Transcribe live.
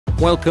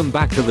Welcome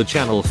back to the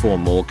channel for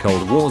more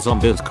Cold War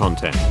Zombies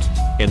content.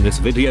 In this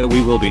video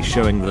we will be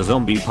showing the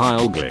zombie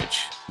pile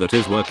glitch that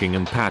is working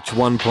in patch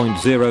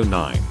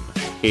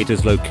 1.09. It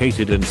is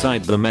located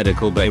inside the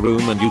medical bay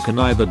room and you can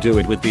either do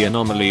it with the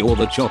anomaly or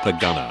the chopper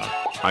gunner.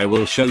 I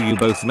will show you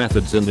both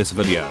methods in this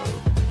video.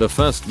 The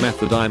first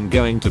method I'm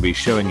going to be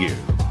showing you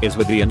is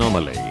with the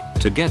anomaly.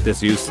 To get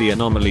this, use the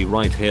anomaly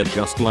right here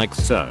just like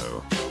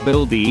so.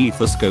 Build the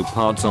ethoscope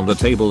parts on the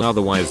table,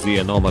 otherwise the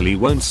anomaly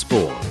won't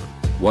spawn.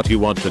 What you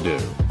want to do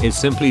is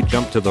simply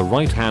jump to the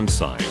right hand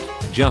side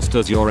just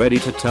as you're ready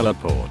to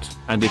teleport,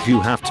 and if you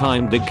have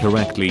timed it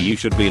correctly you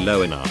should be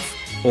low enough.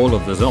 All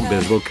of the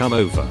zombies will come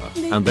over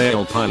and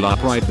they'll pile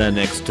up right there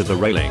next to the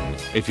railing.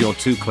 If you're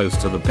too close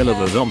to the pillar,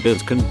 the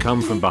zombies can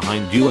come from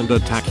behind you and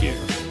attack you.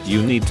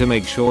 You need to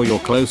make sure you're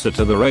closer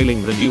to the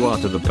railing than you are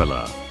to the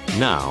pillar.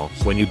 Now,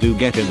 when you do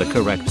get in the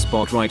correct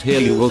spot right here,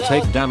 you will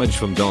take damage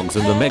from dogs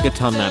and the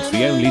megaton. That's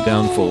the only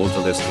downfall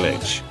to this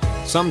glitch.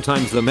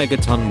 Sometimes the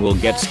megaton will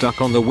get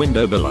stuck on the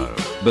window below,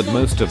 but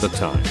most of the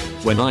time,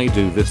 when I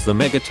do this, the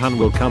megaton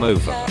will come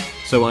over.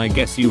 So I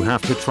guess you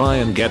have to try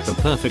and get the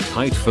perfect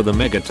height for the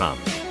megaton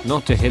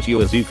not to hit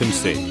you. As you can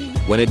see,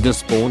 when it does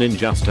spawn in,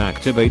 just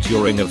activate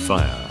your ring of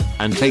fire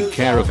and take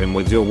care of him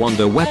with your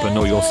wonder weapon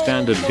or your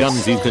standard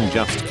guns. You can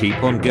just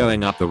keep on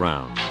going up the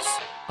rounds.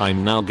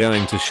 I'm now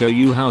going to show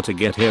you how to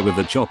get here with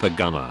the chopper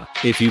gunner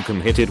if you can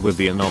hit it with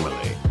the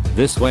anomaly.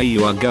 This way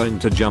you are going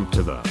to jump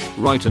to the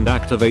right and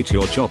activate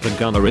your chopper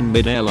gunner in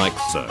midair like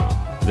so.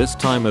 This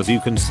time, as you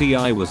can see,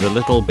 I was a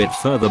little bit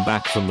further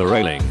back from the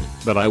railing,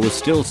 but I was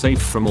still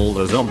safe from all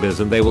the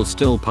zombies and they will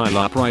still pile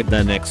up right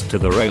there next to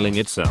the railing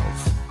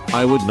itself.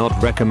 I would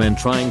not recommend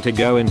trying to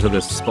go into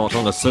this spot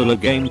on a solo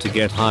game to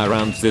get high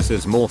rounds. This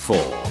is more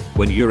for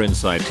when you're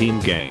inside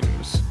team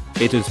games.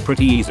 It is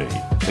pretty easy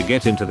to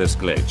get into this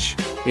glitch.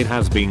 It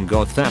has been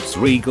got. That's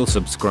REGAL.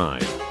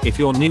 Subscribe if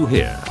you're new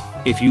here.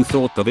 If you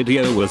thought the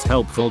video was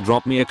helpful,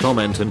 drop me a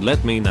comment and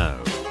let me know.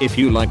 If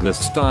you like this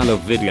style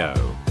of video,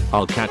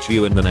 I'll catch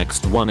you in the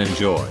next one.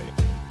 Enjoy.